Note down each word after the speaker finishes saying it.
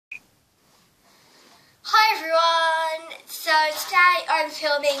Today I'm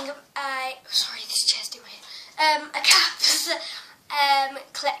filming a caps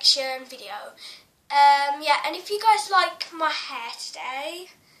collection video. Yeah, and if you guys like my hair today,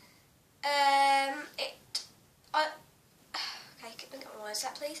 okay, can I get my words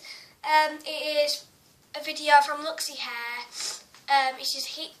out, please? It is a video from Luxy Hair. It's just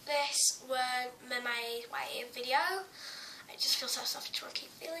heatless mermaid wave video. It just feels so soft, I just want to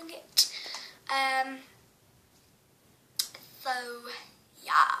keep feeling it. So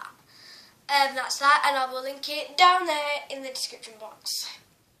yeah, that's that, and I will link it down there in the description box.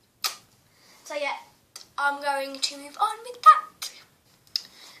 So yeah, I'm going to move on with that.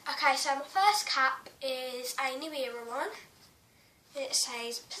 Okay, so my first cap is a New Era one. It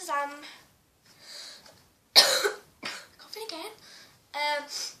says Pazam. Coughing again.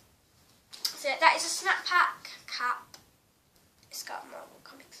 So that is a snap pack cap. It's got Marvel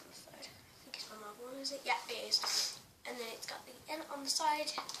comics on the side. I think it's my Marvel one, is it? Yeah, it is. And then it's got the N on the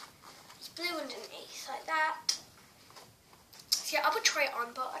side. It's blue underneath, like that. So yeah, I would try it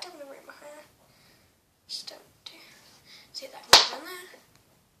on, but I don't want to rip my hair. Just don't do. See if that can go down there.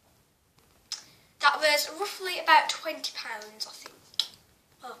 That was roughly about £20, I think.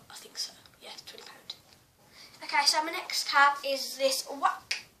 Oh, I think so. Yeah, £20. Okay, so my next cap is this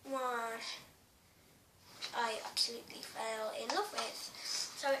whack one. I absolutely fell in love with.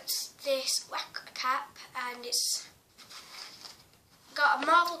 So it's this whack cap, and it's got a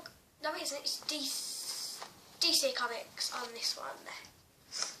Marvel, no it isn't, it's DC Comics on this one.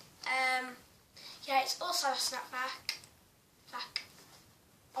 Yeah, it's also a snapback.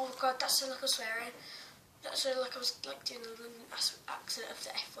 Oh god, that sounded like I was swearing. That sounded like I was like doing the London accent of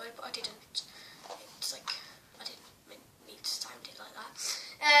the F word, but I didn't. It's like, I didn't need to sound it like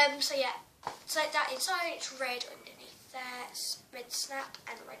that. So yeah, it's like that inside, it's red underneath there, it's red snap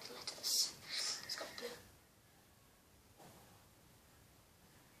and red letters. It's got blue.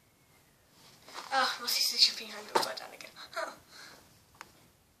 Oh, my sister's jumping hand upside down again.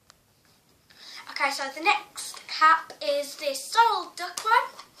 Okay, so the next cap is this Donald Duck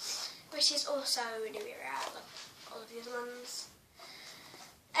one, which is also New Era, like all of the other ones.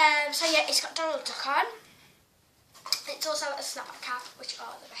 So yeah, it's got Donald Duck on. It's also a snapback cap, which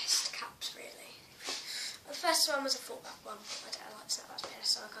are the best caps, really. The first one was a fullback one, but I don't like snapbacks better,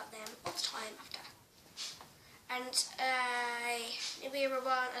 so I got them all the time after. And New Era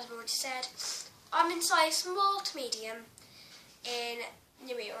one, as I've already said, I'm in size small to medium in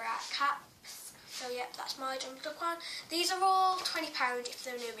New Era caps. So yeah, that's my Donald Duck one. These are all £20 if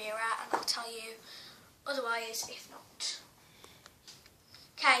they're New Era, and I'll tell you otherwise if not.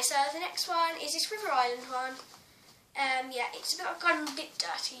 Okay, so the next one is this River Island one. Yeah, it's gone a bit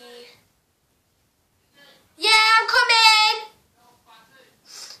dirty. Yeah, I'm coming!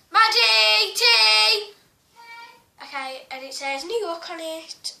 Maddie, tea! Okay, and it says New York on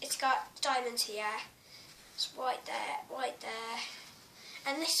it. It's got diamonds here. It's white there.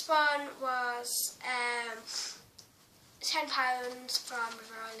 And this one was £10 from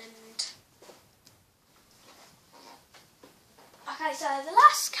River Island. Okay, so the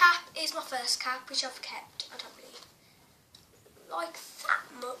last cap is my first cap, which I've kept. I don't really like that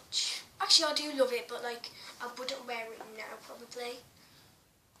much. Actually, I do love it, but like I wouldn't wear it now probably,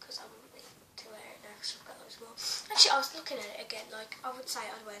 because I wouldn't need to wear it now because I've got those more. Actually, I was looking at it again. Like I would say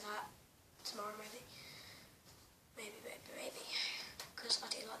I'd wear that tomorrow, maybe, because I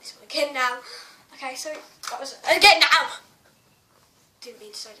do like this one again now. Okay, so that was again now. Didn't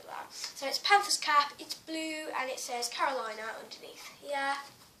mean to say it like that. So it's Panther's cap, it's blue, and it says Carolina underneath here.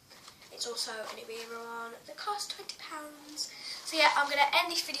 It's also a New Era one that costs £20. So yeah, I'm going to end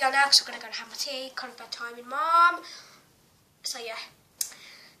this video now because I'm going to go and have my tea, kind of bedtime with Mum. So yeah,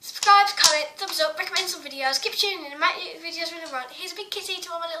 subscribe, comment, thumbs up, recommend some videos, keep tuning in and make videos when I run. Here's a big kissy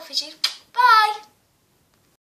to all my little fishies. Bye!